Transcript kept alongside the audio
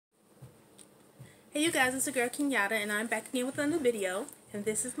Hey you guys, it's your girl Kenyatta and I'm back again with another video. And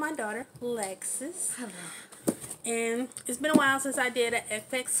this is my daughter, Lexis. Hello. And it's been a while since I did an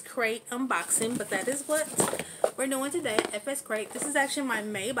FX Crate unboxing, but that is what we're doing today, FX Crate. This is actually my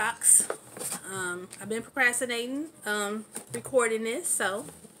May box. I've been procrastinating recording this, so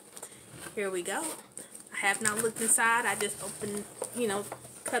here we go. I have not looked inside. I just opened,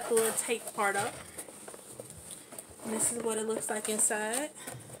 cut the little tape part up. And this is what it looks like inside.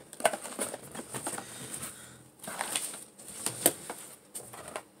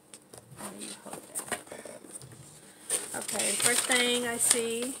 Okay, first thing I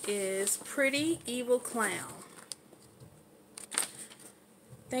see is Pretty Evil Clown.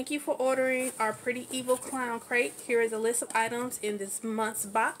 Thank you for ordering our Pretty Evil Clown crate. Here is a list of items in this month's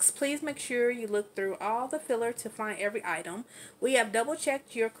box. Please make sure you look through all the filler to find every item. We have double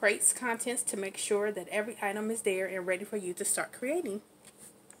checked your crate's contents to make sure that every item is there and ready for you to start creating.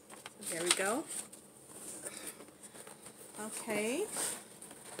 So there we go. Okay.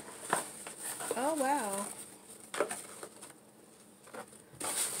 Oh wow.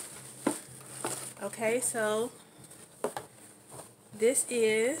 Okay, so this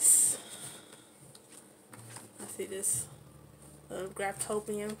is, let's see, this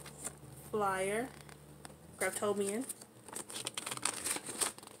Graptobian flyer. Graptobian.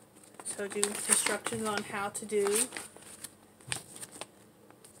 Showed you instructions on how to do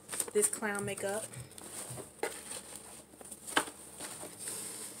this clown makeup.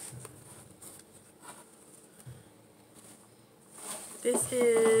 This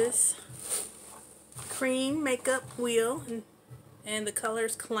is cream makeup wheel and the color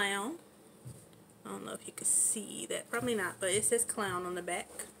is clown. I don't know if you can see that, probably not, but it says clown on the back.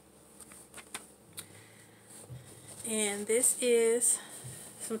 And this is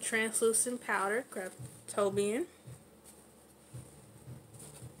some translucent powder, Graptobian.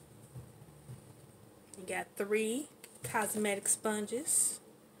 You got 3 cosmetic sponges.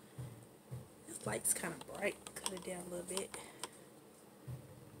 This light's kind of bright, cut it down a little bit.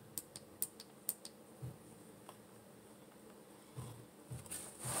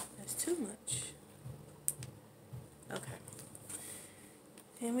 Too much. Okay.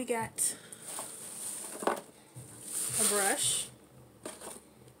 Then we got a brush.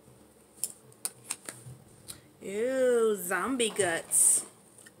 Ew, zombie guts.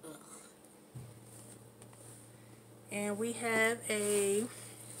 Ugh. And we have a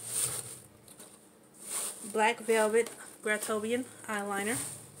black velvet Graptobian eyeliner.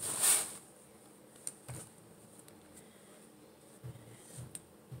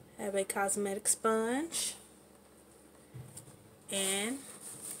 Have a cosmetic sponge and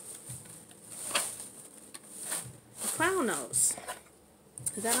a clown nose.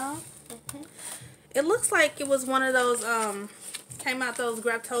 Is that all? Mm-hmm. It looks like it was one of those came out those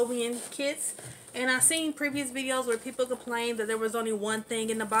Graptobian kits, and I've seen previous videos where people complained that there was only one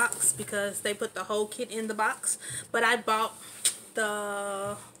thing in the box because they put the whole kit in the box. But I bought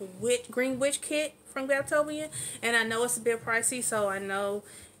the Green Witch kit from Graptobian, and I know it's a bit pricey, so I know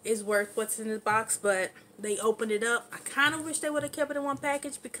is worth what's in the box, but they opened it up. I kind of wish they would have kept it in one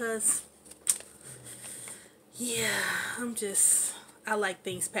package because, yeah, I like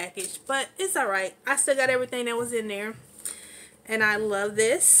things packaged, but it's alright. I still got everything that was in there, and I love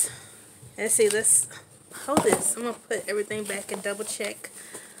this. Let's see, let's hold this. I'm going to put everything back and double check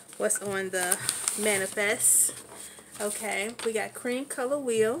what's on the manifest. Okay, we got cream color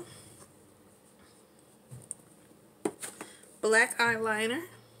wheel, black eyeliner,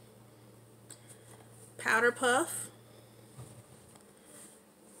 powder puff,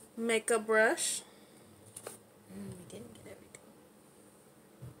 makeup brush. We didn't get everything.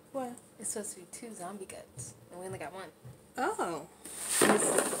 What? It's supposed to be 2 zombie guts, and we only got 1. Oh.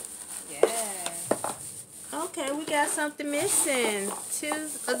 Yeah. Okay, we got something missing.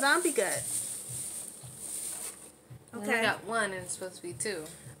 A zombie gut. Okay. We only got 1, and it's supposed to be 2.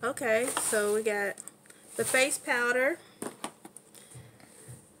 Okay, so we got the face powder,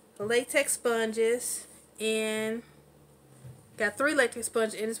 the latex sponges, and got 3 latex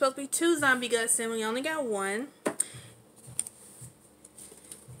sponges, and it's supposed to be 2 zombie guts, and we only got 1.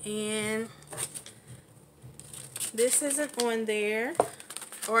 And this isn't on there,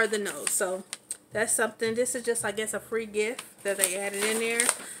 or the nose, so that's something. This is just, I guess, a free gift that they added in there,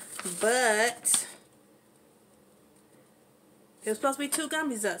 but it was supposed to be 2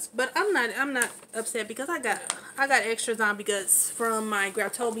 zombie guts. But I'm not upset because I got extra zombie guts from my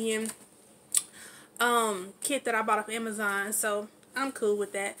Graptobian kit that I bought off Amazon, so I'm cool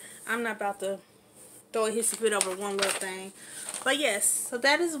with that. I'm not about to throw a hissy fit over one little thing. But yes, so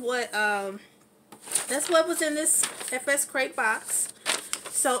that is what that's what was in this FS Crate box.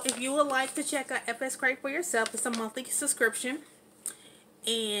 So if you would like to check out FX Crate for yourself, it's a monthly subscription.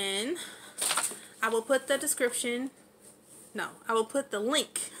 And I will put the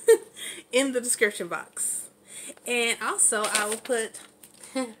link in the description box. And also I will put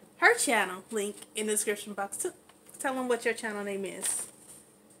her channel link in the description box too. Tell them what your channel name is.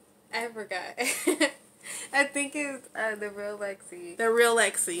 I forgot. I think it's the Real Lexii. The Real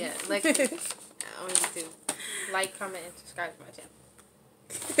Lexii. Yeah, Lexii on YouTube. Like, comment, and subscribe to my channel.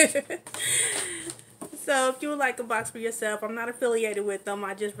 So if you would like a box for yourself, I'm not affiliated with them.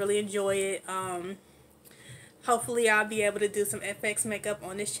 I just really enjoy it. Hopefully I'll be able to do some FX makeup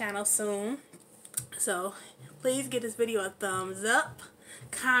on this channel soon. So please give this video a thumbs up,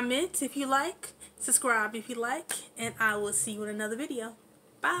 comment if you like, subscribe if you like, and I will see you in another video.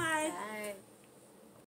 Bye. Bye.